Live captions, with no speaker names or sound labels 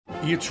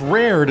It's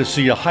rare to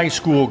see a high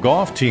school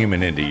golf team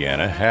in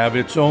Indiana have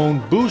its own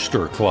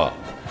booster club.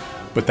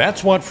 But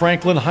that's what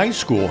Franklin High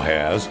School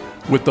has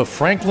with the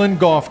Franklin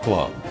Golf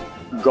Club.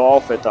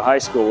 Golf at the high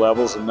school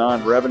level is a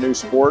non-revenue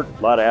sport.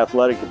 A lot of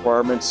athletic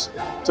departments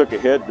took a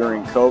hit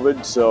during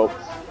COVID, so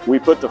we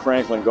put the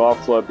Franklin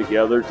Golf Club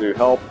together to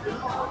help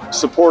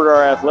support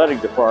our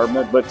athletic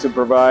department, but to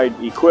provide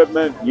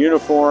equipment,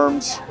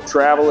 uniforms,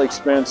 travel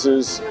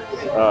expenses,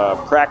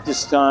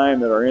 practice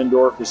time at our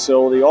indoor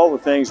facility, all the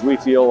things we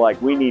feel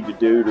like we need to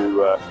do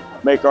to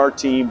make our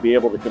team be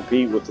able to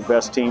compete with the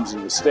best teams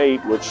in the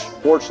state, which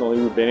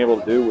fortunately we've been able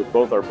to do with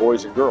both our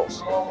boys and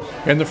girls.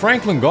 And the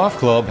Franklin Golf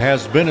Club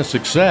has been a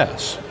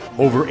success.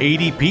 Over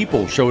 80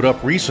 people showed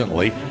up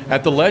recently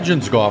at the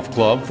Legends Golf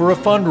Club for a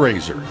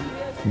fundraiser,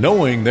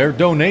 knowing their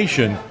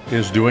donation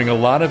is doing a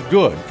lot of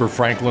good for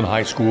Franklin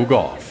High School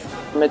golf.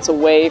 It's a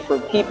way for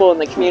people in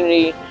the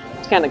community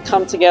to kind of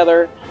come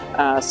together,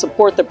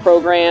 support the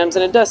programs,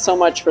 and it does so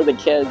much for the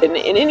kids. And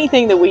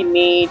anything that we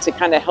need to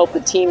kind of help the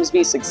teams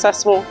be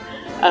successful,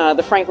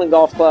 the Franklin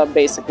Golf Club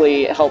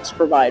basically helps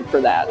provide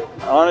for that.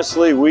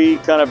 Honestly, we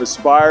kind of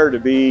aspire to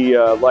be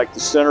like the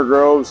Center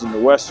Groves and the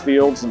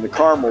Westfields and the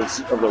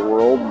Carmels of the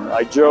world. And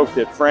I joke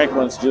that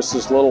Franklin's just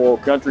this little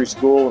old country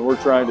school and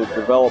we're trying to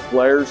develop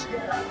players.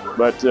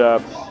 But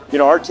you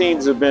know, our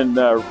teams have been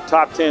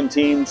top 10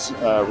 teams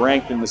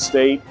ranked in the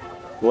state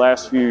the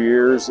last few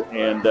years,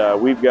 and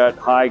we've got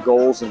high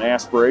goals and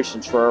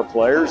aspirations for our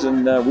players,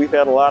 and we've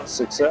had a lot of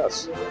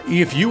success.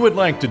 If you would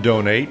like to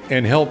donate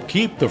and help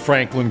keep the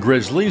Franklin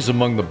Grizzlies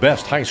among the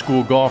best high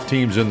school golf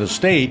teams in the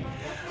state,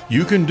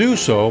 you can do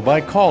so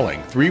by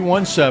calling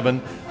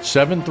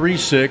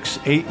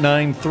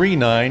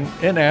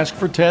 317-736-8939 and ask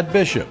for Ted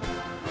Bishop,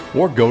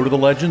 or go to the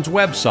Legends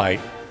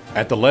website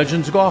at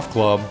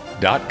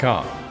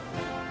thelegendsgolfclub.com.